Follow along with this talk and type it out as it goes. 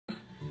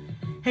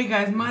Hey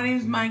guys, my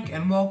name's Mike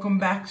and welcome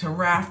back to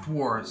Raft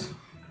Wars.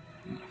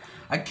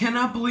 I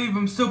cannot believe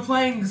I'm still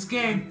playing this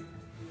game.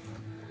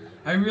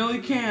 I really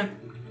can't.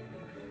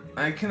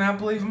 I cannot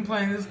believe I'm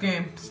playing this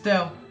game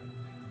still.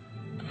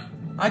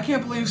 I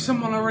can't believe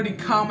someone already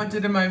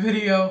commented in my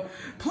video,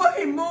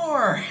 play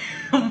more!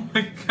 Oh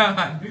my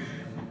god.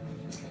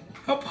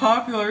 How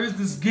popular is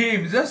this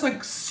game? Is that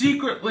like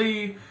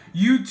secretly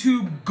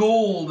YouTube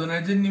gold and I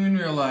didn't even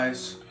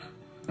realize?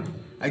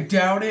 I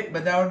doubt it,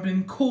 but that would have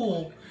been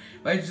cool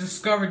if I just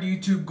discovered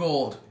YouTube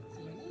gold.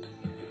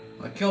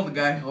 I killed the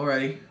guy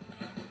already.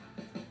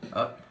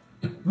 Up.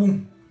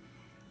 Boom.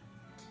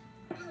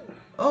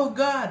 Oh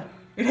god!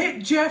 It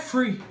hit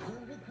Jeffrey!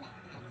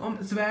 Oh,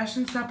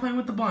 Sebastian, stop playing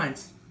with the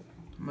blinds.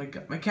 Oh my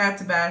god, my cat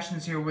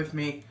Sebastian's here with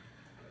me.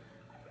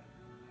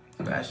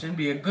 Sebastian,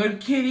 be a good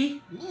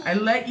kitty. I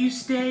let you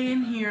stay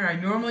in here. I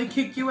normally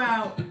kick you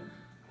out.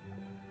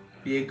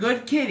 Be a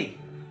good kitty.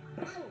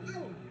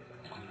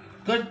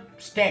 Good,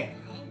 stay.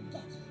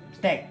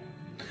 Stay.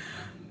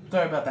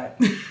 Sorry about that.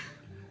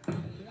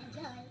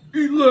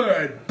 Eat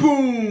lead!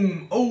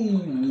 Boom!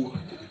 Oh!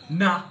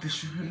 Knocked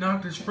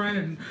his friend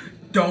and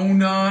do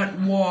not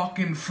walk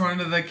in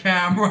front of the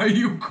camera,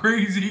 you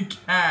crazy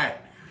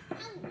cat.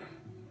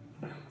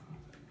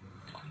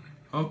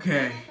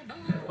 Okay.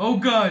 Oh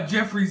god,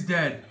 Jeffrey's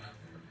dead.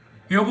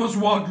 He almost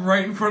walked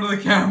right in front of the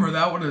camera.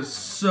 That would have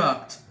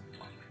sucked.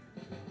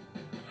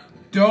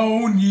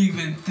 Don't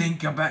even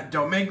think about it.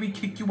 Don't make me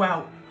kick you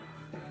out.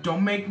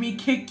 Don't make me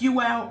kick you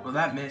out. Oh,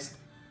 that missed.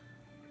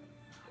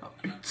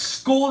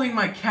 Scolding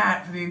my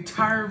cat for the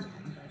entire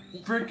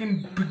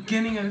freaking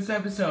beginning of this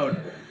episode.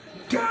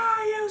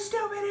 Die, you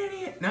stupid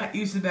idiot! Not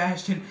you,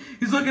 Sebastian.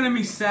 He's looking at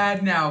me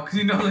sad now because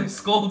he knows I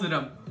scolded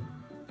him.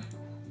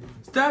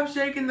 Stop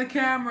shaking the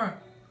camera.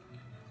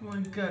 Oh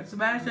my god,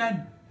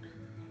 Sebastian.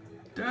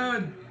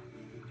 Dude.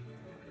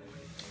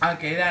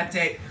 Okay, that's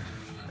it.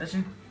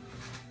 Listen.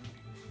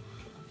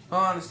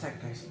 Hold on a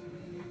sec, guys.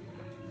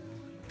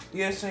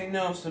 Yes, I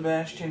know,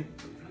 Sebastian.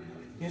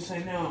 Yes, I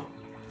know.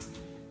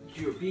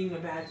 You're being a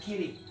bad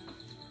kitty.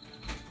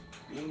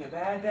 Being a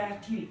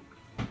bad kitty.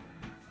 You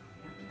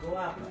have to go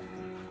out.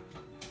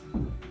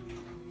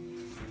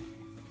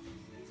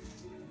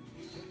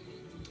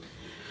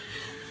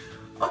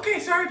 Okay,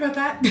 sorry about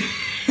that.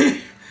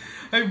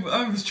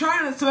 I was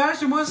trying to,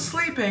 Sebastian was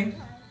sleeping,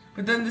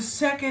 but then the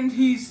second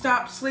he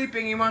stopped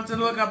sleeping, he wanted to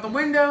look out the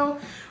window,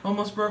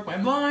 almost broke my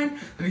blind,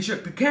 then he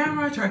shook the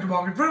camera, tried to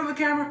walk in front of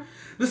the camera.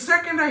 The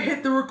second I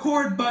hit the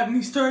record button,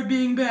 he started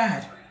being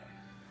bad.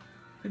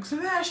 Like,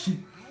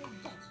 Sebastian.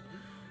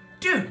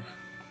 Dude.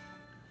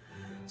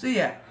 So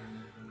yeah,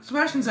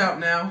 Sebastian's out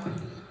now.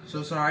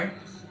 So sorry.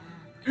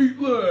 Eat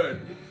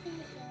lead.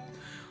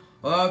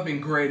 Well, that would have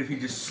been great if he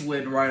just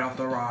slid right off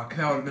the rock.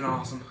 That would have been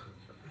awesome.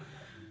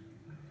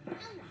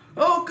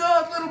 Oh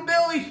god, little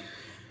Billy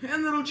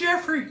and little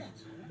Jeffrey.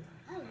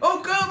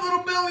 Oh god,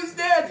 little Billy's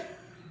dead.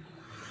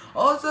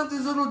 All that's left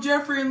is little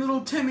Jeffrey and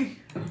little Timmy.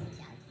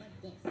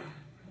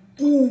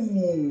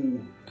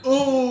 Ooh.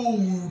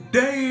 Oh,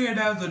 dead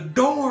as a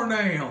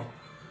doornail.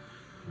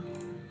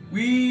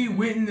 We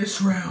win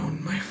this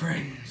round, my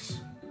friends.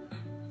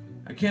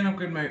 I can't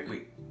upgrade my...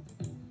 Wait.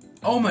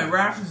 Oh, my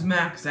raft is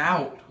maxed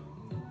out.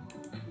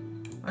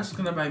 I'm just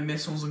gonna buy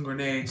missiles and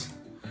grenades.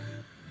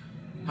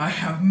 I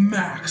have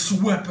max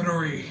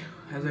weaponry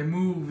as I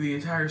move the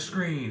entire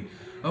screen.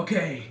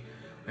 Okay,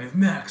 I have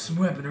max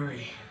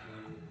weaponry.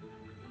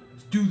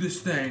 Let's do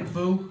this thing,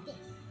 fool.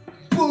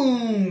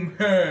 Boom!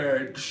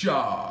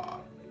 Headshot.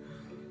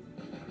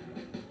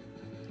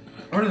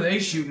 What are they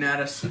shooting at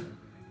us?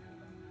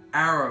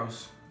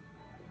 Arrows.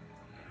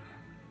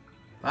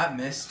 That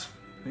missed.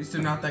 At least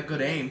they're not that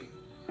good aim.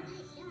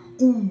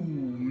 Ooh,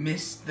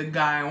 missed the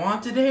guy I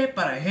wanted to hit,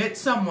 but I hit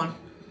someone.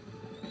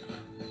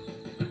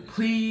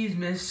 Please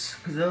miss,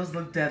 because those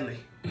look deadly.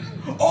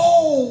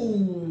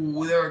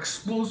 Oh, they're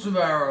explosive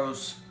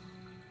arrows.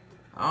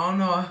 I don't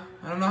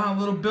know how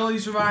little Billy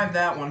survived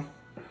that one.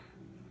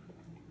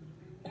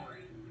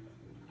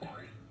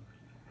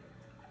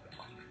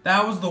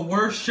 That was the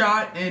worst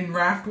shot in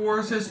Raft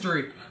Wars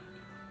history.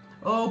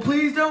 Oh,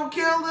 please don't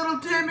kill little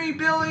Timmy,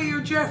 Billy,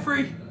 or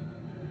Jeffrey.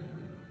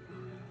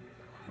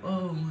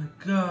 Oh my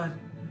god.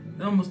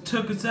 It almost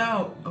took us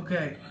out.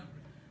 Okay.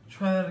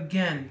 Try that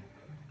again.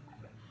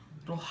 A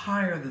little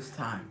higher this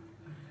time.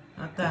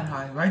 Not that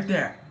high. Right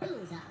there.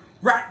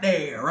 Right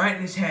there. Right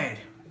in his head.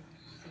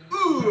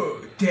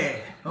 Ooh,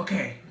 dead.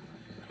 Okay.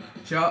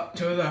 Shot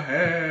to the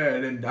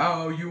head, and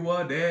now you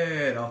are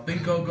dead. I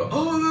think I'll go.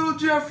 Oh, little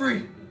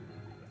Jeffrey.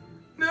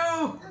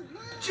 No!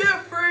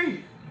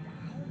 Jeffrey!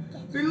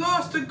 We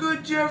lost a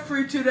good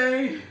Jeffrey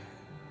today.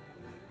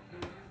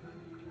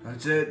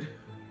 That's it.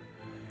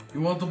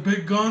 You want the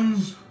big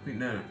guns? Wait,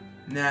 no.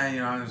 Nah, you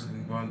know, I'm just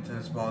gonna go on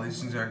tennis ball.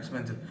 These things are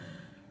expensive.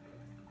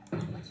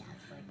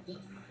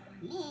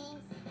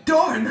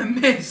 Darn, I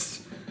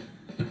missed!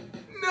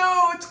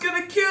 No, it's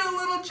gonna kill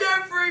little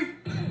Jeffrey!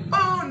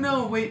 Oh,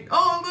 no, wait.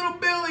 Oh, little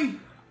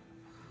Billy!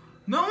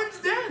 No one's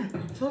dead.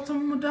 Thought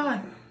someone would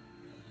die.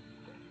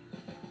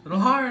 A little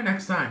higher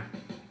next time.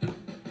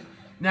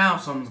 Now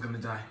someone's gonna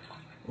die.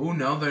 Oh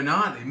no, they're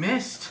not. They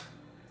missed.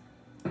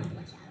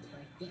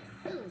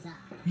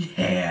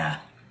 Yeah.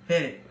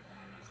 Hit it.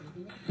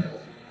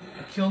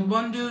 I killed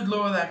one dude.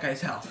 Lower that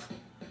guy's health.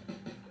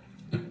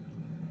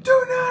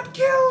 Do not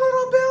kill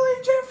little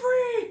Billy,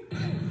 Jeffrey!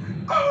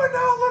 Oh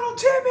no, little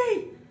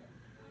Timmy!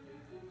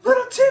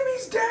 Little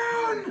Timmy's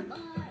down!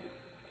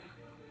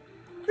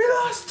 We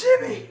lost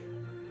Timmy!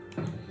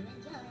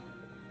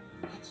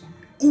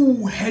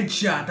 Ooh,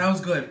 headshot. That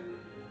was good.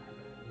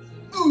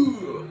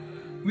 Ooh.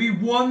 We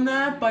won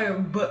that by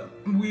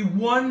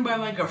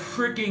like a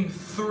freaking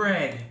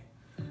thread.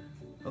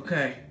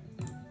 Okay.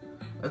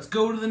 Let's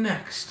go to the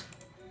next.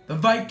 The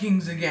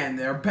Vikings again.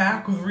 They're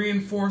back with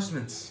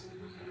reinforcements.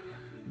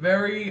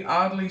 Very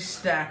oddly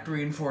stacked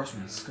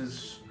reinforcements.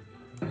 Because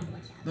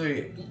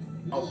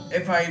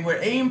if I would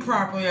aim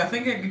properly, I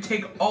think I could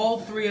take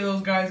all three of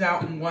those guys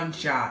out in one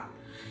shot.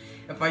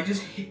 If I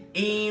just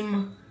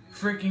aim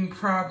freaking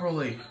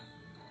properly.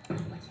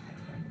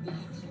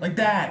 Like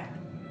that.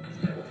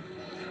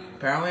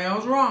 Apparently I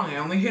was wrong. I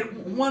only hit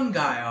one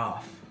guy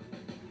off.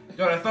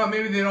 God, I thought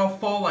maybe they'd all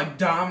fall like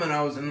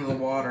dominoes into the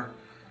water.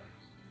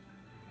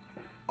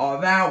 Oh,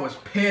 that was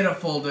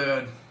pitiful,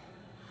 dude.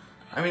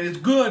 I mean, it's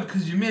good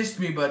because you missed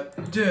me,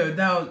 but dude,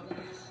 that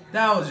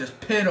was just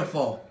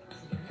pitiful.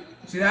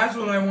 See, that's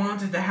what I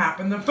wanted to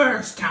happen the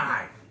first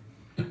time.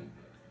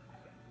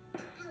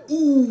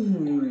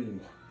 Ooh.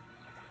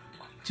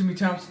 Timmy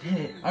Thompson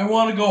hit it. I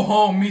want to go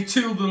home. Me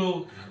too,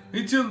 little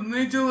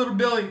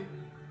Billy.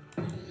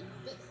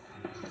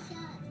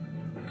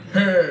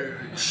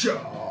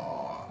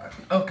 Headshot.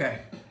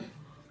 Okay.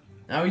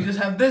 Now we just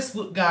have this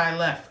guy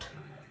left.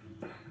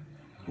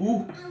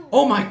 Ooh.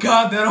 Oh my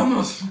god, that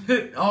almost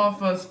hit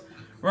off us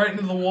right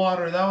into the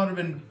water. That would have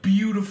been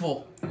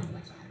beautiful.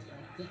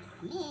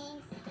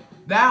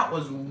 That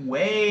was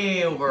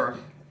way over.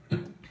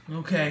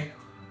 Okay.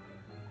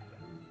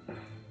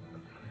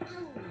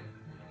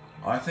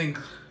 I think...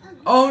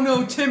 Oh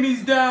no,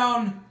 Timmy's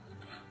down.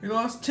 We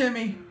lost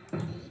Timmy.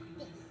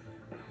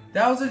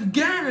 That was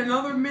again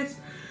another miss.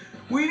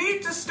 We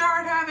need to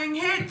start having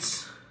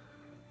hits.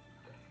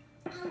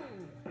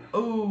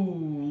 Oh,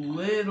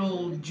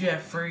 little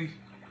Jeffrey.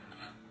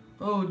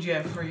 Oh,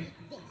 Jeffrey.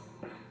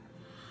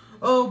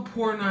 Oh,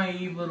 poor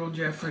naive little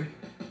Jeffrey.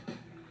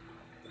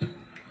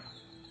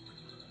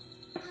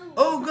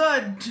 Oh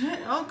God,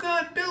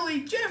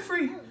 Billy,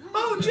 Jeffrey.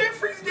 Oh,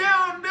 Jeffrey's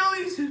down.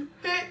 Billy's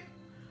hit.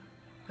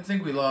 I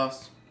think we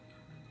lost.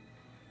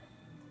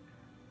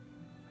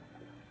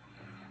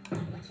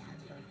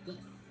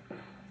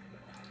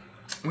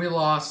 We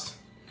lost.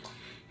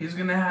 He's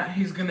gonna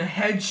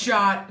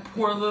headshot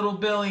poor little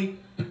Billy.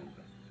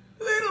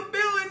 Little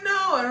Billy,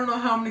 no! I don't know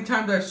how many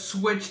times I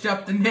switched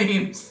up the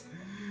names.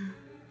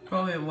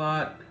 Probably a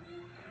lot.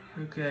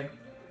 Okay.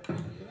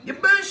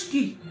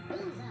 Yabushki!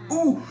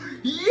 Ooh,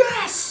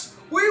 yes!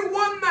 We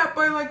won that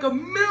by like a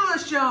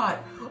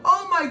millisshot!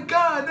 Oh my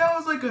god, that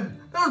was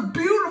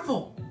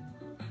beautiful!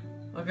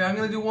 Okay, I'm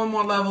gonna do one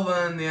more level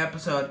then in the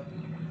episode.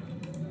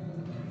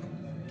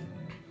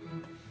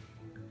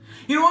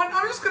 You know what?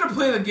 I'm just gonna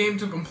play the game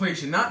to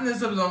completion. Not in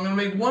this episode. I'm gonna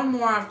make one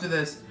more after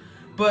this.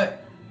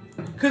 But,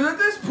 because at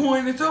this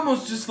point, it's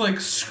almost just like,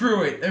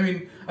 screw it. I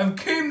mean, I've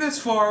came this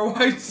far,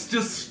 why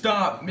just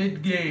stop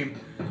mid-game?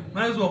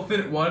 Might as well fit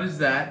it. What is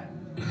that?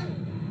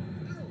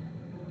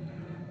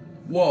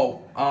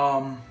 Whoa.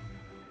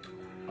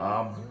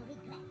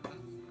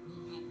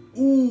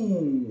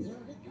 Ooh.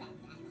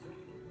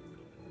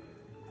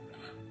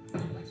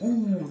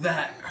 Ooh,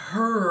 that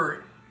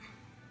hurt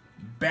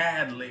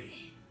badly.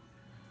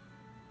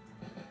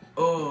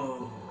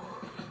 Oh,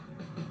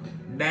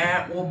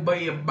 that will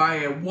be a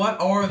bad. What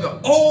are the...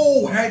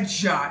 Oh,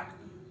 headshot.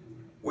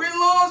 We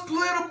lost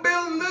little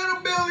Billy.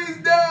 Little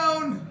Billy's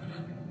down.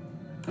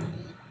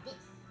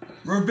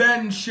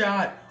 Revenge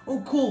shot.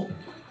 Oh, cool.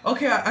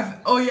 Okay,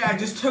 oh yeah, I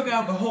just took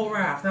out the whole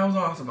raft. That was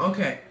awesome.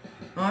 Okay,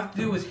 all I have to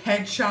do is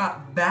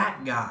headshot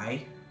that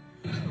guy.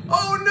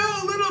 Oh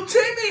no, little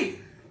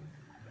Timmy.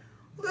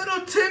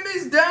 Little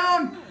Timmy's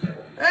down.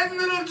 And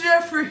little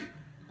Jeffrey.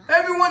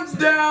 Everyone's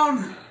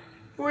down.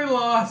 We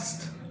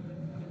lost.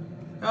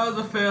 That was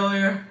a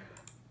failure.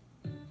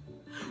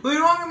 Well, you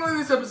know what? I'm going to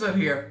leave this episode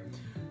here.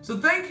 So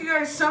thank you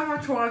guys so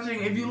much for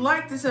watching. If you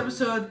liked this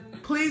episode,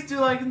 please do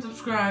like and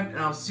subscribe, and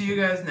I'll see you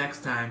guys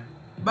next time.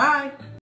 Bye!